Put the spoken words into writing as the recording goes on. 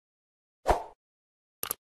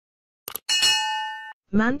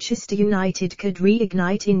Manchester United could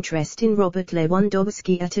reignite interest in Robert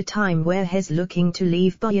Lewandowski at a time where he's looking to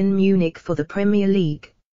leave Bayern Munich for the Premier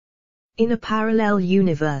League. In a parallel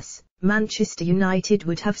universe, Manchester United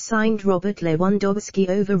would have signed Robert Lewandowski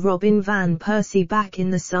over Robin van Persie back in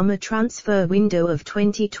the summer transfer window of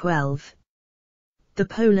 2012. The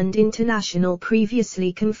Poland international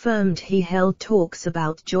previously confirmed he held talks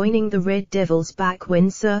about joining the Red Devils back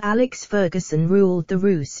when Sir Alex Ferguson ruled the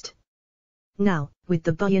roost. Now, with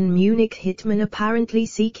the Bayern Munich hitman apparently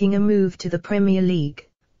seeking a move to the Premier League,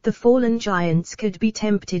 the fallen giants could be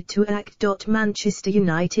tempted to act. Manchester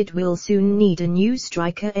United will soon need a new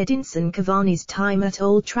striker. Edinson Cavani's time at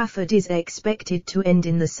Old Trafford is expected to end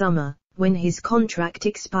in the summer, when his contract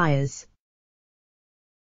expires.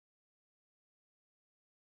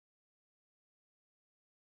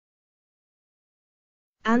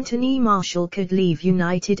 Anthony Martial could leave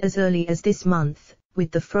United as early as this month, with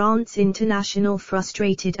the France international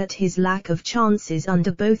frustrated at his lack of chances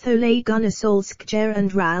under both Ole Gunnar Solskjaer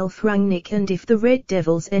and Ralf Rangnick, and if the Red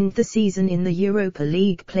Devils end the season in the Europa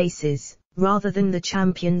League places, rather than the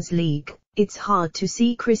Champions League, it's hard to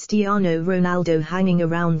see Cristiano Ronaldo hanging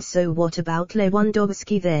around. So what about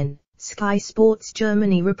Lewandowski then? Sky Sports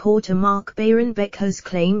Germany reporter Mark Bayernbeck has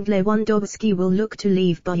claimed Lewandowski will look to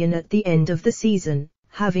leave Bayern at the end of the season,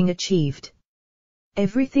 having achieved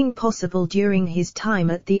everything possible during his time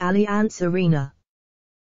at the Allianz Arena.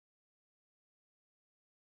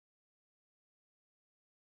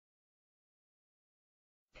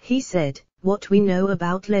 He said, "What we know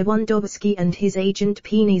about Lewandowski and his agent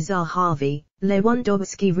Pini Zahavi,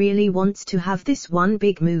 Lewandowski really wants to have this one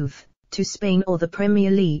big move, to Spain or the Premier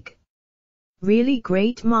League. Really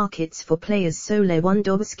great markets for players, so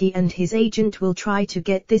Lewandowski and his agent will try to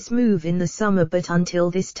get this move in the summer, but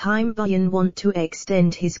until this time Bayern want to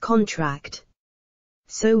extend his contract."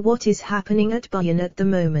 So what is happening at Bayern at the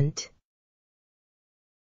moment?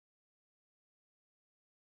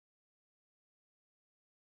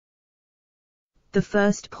 The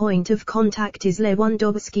first point of contact is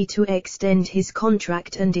Lewandowski to extend his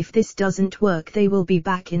contract, and if this doesn't work they will be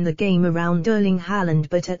back in the game around Erling Haaland,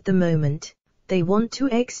 but at the moment, they want to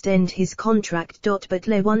extend his contract. But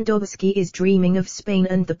Lewandowski is dreaming of Spain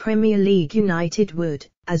and the Premier League. United would,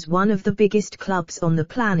 as one of the biggest clubs on the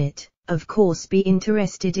planet, of course be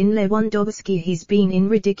interested in Lewandowski. He's been in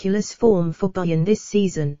ridiculous form for Bayern this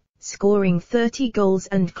season, scoring 30 goals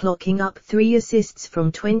and clocking up 3 assists from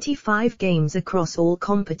 25 games across all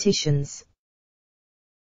competitions.